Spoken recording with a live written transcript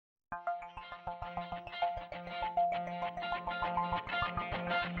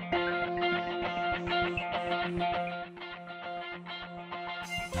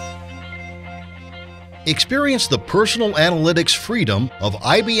Experience the personal analytics freedom of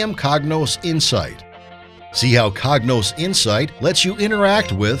IBM Cognos Insight. See how Cognos Insight lets you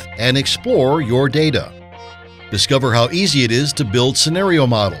interact with and explore your data. Discover how easy it is to build scenario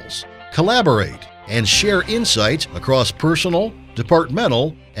models, collaborate, and share insights across personal,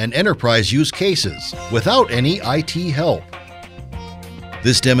 departmental, and enterprise use cases without any IT help.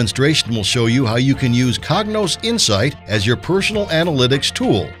 This demonstration will show you how you can use Cognos Insight as your personal analytics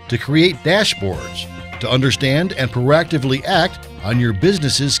tool to create dashboards, to understand and proactively act on your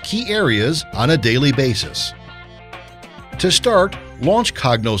business's key areas on a daily basis. To start, launch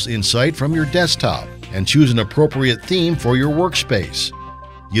Cognos Insight from your desktop and choose an appropriate theme for your workspace.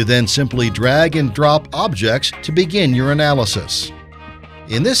 You then simply drag and drop objects to begin your analysis.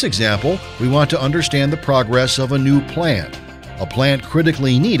 In this example, we want to understand the progress of a new plant, a plant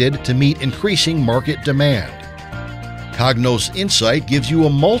critically needed to meet increasing market demand. Cognos Insight gives you a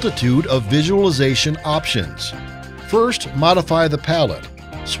multitude of visualization options. First, modify the palette.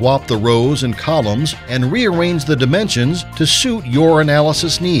 Swap the rows and columns and rearrange the dimensions to suit your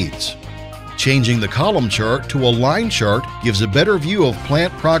analysis needs. Changing the column chart to a line chart gives a better view of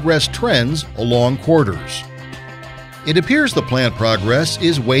plant progress trends along quarters. It appears the plant progress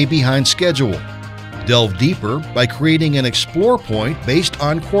is way behind schedule. Delve deeper by creating an explore point based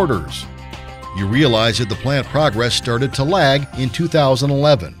on quarters. You realize that the plant progress started to lag in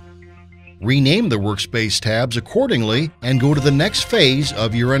 2011. Rename the workspace tabs accordingly and go to the next phase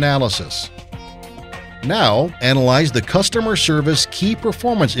of your analysis. Now, analyze the customer service key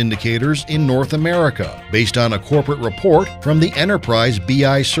performance indicators in North America based on a corporate report from the Enterprise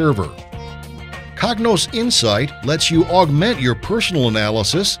BI server. Cognos Insight lets you augment your personal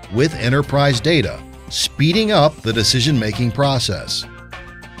analysis with enterprise data, speeding up the decision-making process.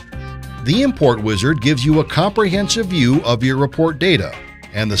 The Import Wizard gives you a comprehensive view of your report data,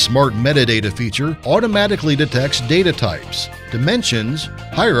 and the Smart Metadata feature automatically detects data types, dimensions,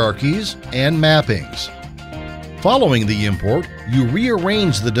 hierarchies, and mappings. Following the import, you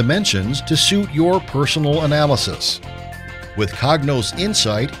rearrange the dimensions to suit your personal analysis. With Cognos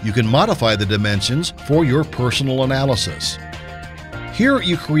Insight, you can modify the dimensions for your personal analysis. Here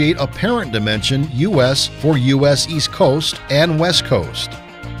you create a parent dimension US for US East Coast and West Coast.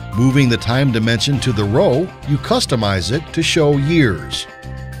 Moving the time dimension to the row, you customize it to show years.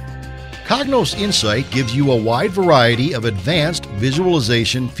 Cognos Insight gives you a wide variety of advanced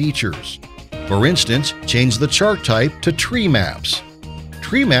visualization features. For instance, change the chart type to tree maps.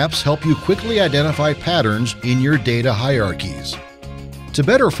 Tree maps help you quickly identify patterns in your data hierarchies. To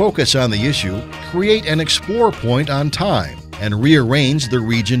better focus on the issue, create an explore point on time and rearrange the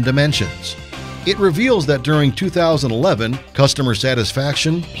region dimensions. It reveals that during 2011, customer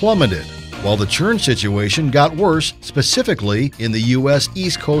satisfaction plummeted, while the churn situation got worse, specifically in the US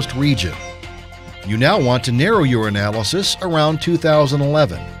East Coast region. You now want to narrow your analysis around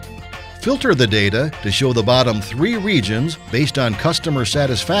 2011. Filter the data to show the bottom 3 regions based on customer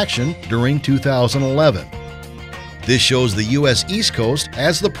satisfaction during 2011. This shows the US East Coast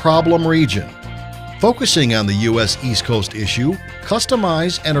as the problem region. Focusing on the US East Coast issue,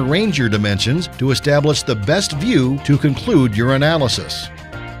 customize and arrange your dimensions to establish the best view to conclude your analysis.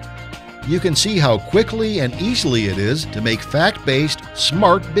 You can see how quickly and easily it is to make fact-based,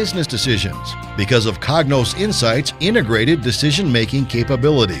 smart business decisions because of Cognos Insight's integrated decision-making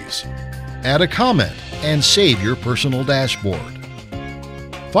capabilities. Add a comment and save your personal dashboard.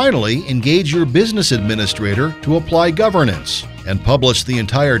 Finally, engage your business administrator to apply governance and publish the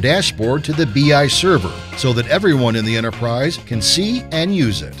entire dashboard to the BI server so that everyone in the enterprise can see and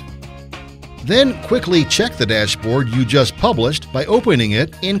use it. Then quickly check the dashboard you just published by opening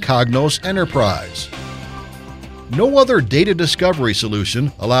it in Cognos Enterprise. No other data discovery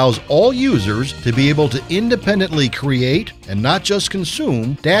solution allows all users to be able to independently create and not just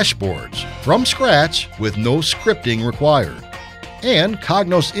consume dashboards from scratch with no scripting required. And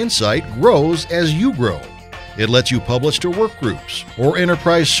Cognos Insight grows as you grow. It lets you publish to workgroups or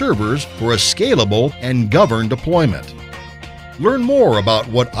enterprise servers for a scalable and governed deployment. Learn more about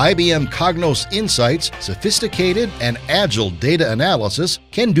what IBM Cognos Insight's sophisticated and agile data analysis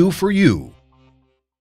can do for you.